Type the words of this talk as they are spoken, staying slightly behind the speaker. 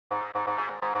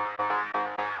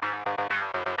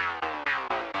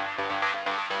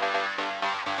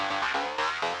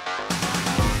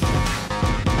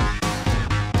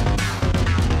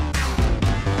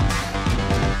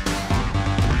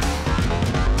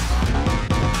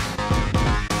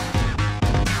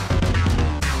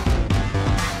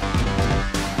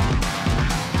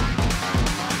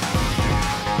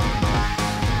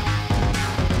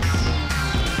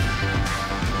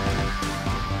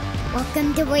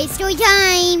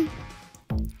RaceToyTime!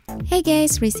 Hey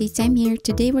guys, RaceToyTime here.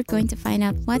 Today we're going to find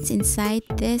out what's inside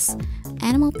this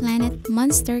Animal Planet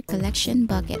Monster Collection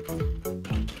bucket.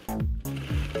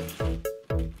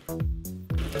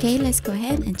 Okay, let's go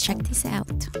ahead and check this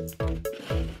out.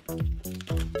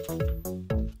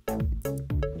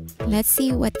 Let's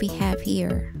see what we have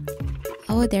here.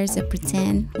 Oh, there's a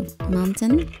pretend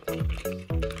mountain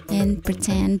and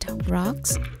pretend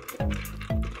rocks.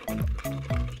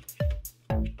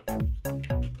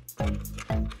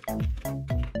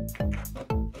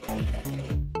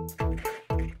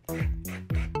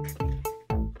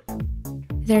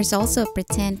 There's also a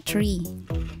pretend tree.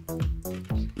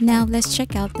 Now let's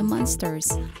check out the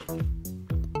monsters.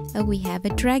 Oh, we have a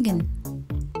dragon.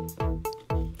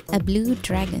 A blue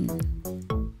dragon.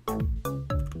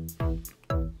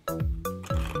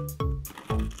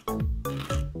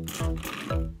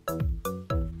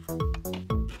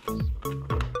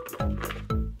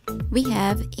 We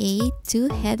have a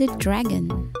two-headed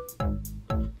dragon.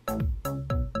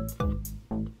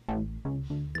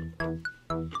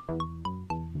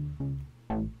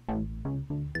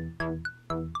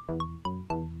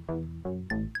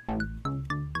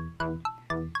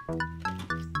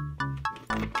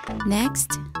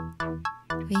 Next,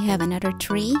 we have another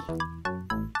tree.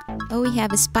 Oh, we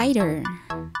have a spider.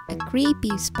 A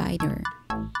creepy spider.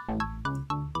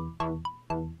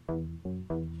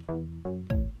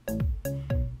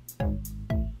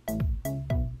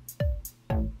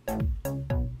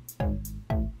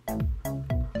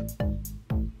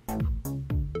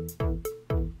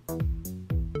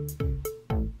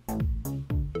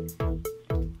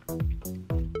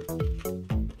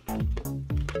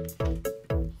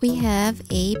 We have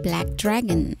a black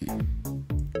dragon.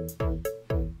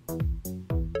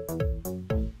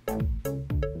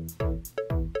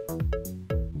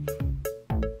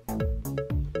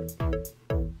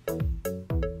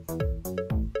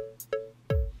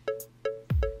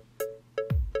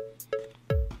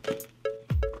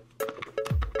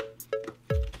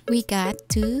 We got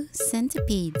two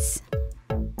centipedes.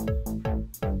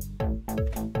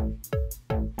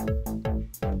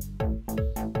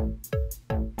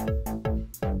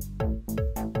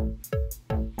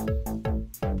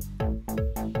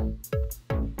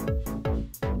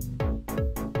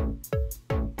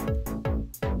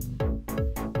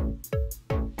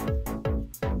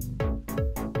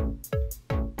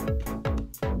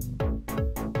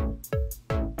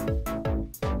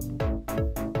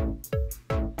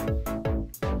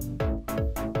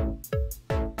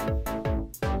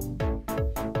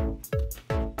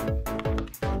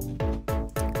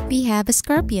 We have a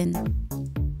scorpion.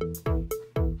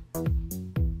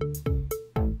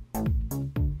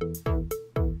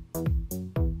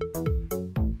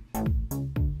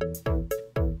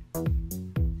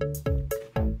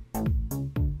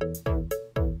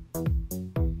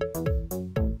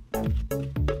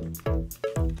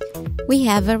 We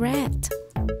have a rat.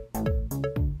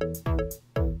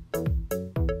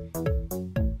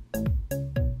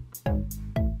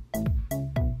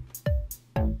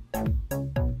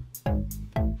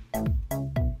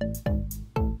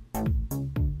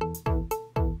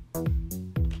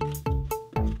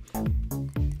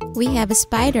 We have a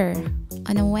spider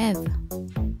on a web.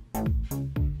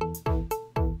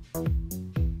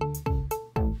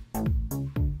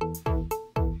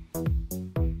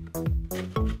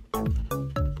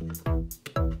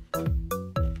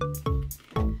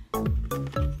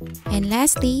 And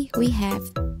lastly, we have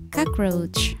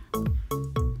cockroach.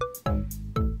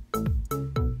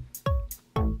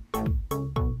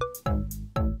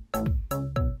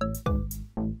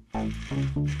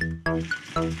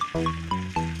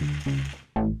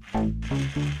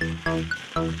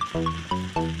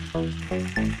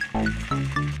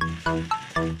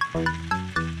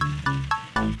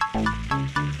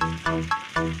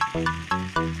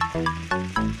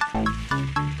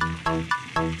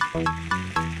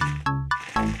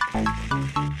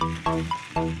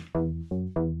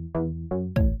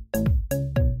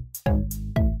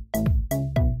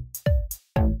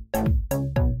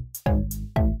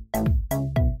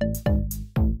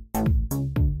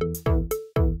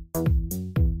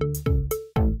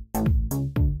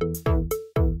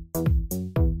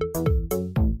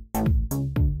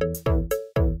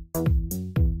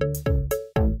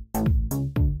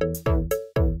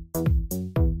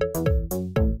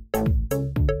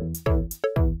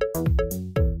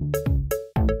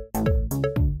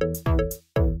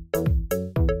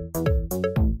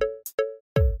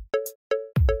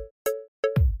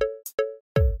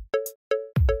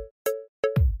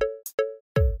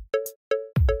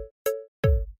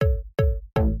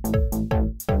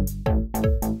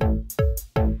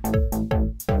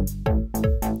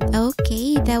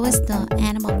 that was the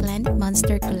Animal Planet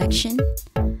Monster collection.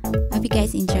 Hope you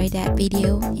guys enjoyed that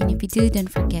video, and if you do, don't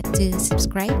forget to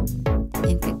subscribe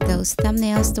and click those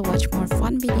thumbnails to watch more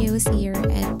fun videos here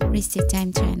at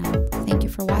RaceToyTime channel. Thank you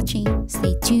for watching.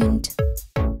 Stay tuned.